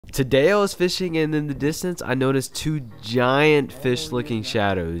Today I was fishing and in the distance I noticed two giant fish looking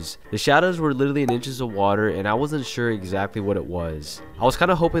shadows. The shadows were literally in inches of water and I wasn't sure exactly what it was. I was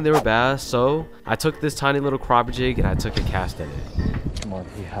kind of hoping they were bass, so I took this tiny little crappie jig and I took a cast at it. Come on,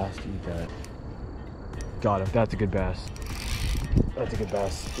 he has to eat that. Got him. That's a good bass. That's a good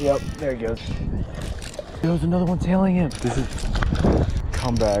bass. Yep, there he goes. There's another one tailing him. This is...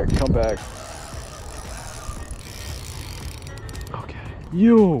 Come back, come back.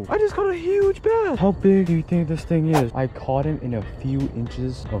 Yo, I just caught a huge bass. How big do you think this thing is? I caught him in a few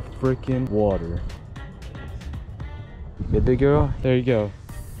inches of freaking water. Big girl, there you go.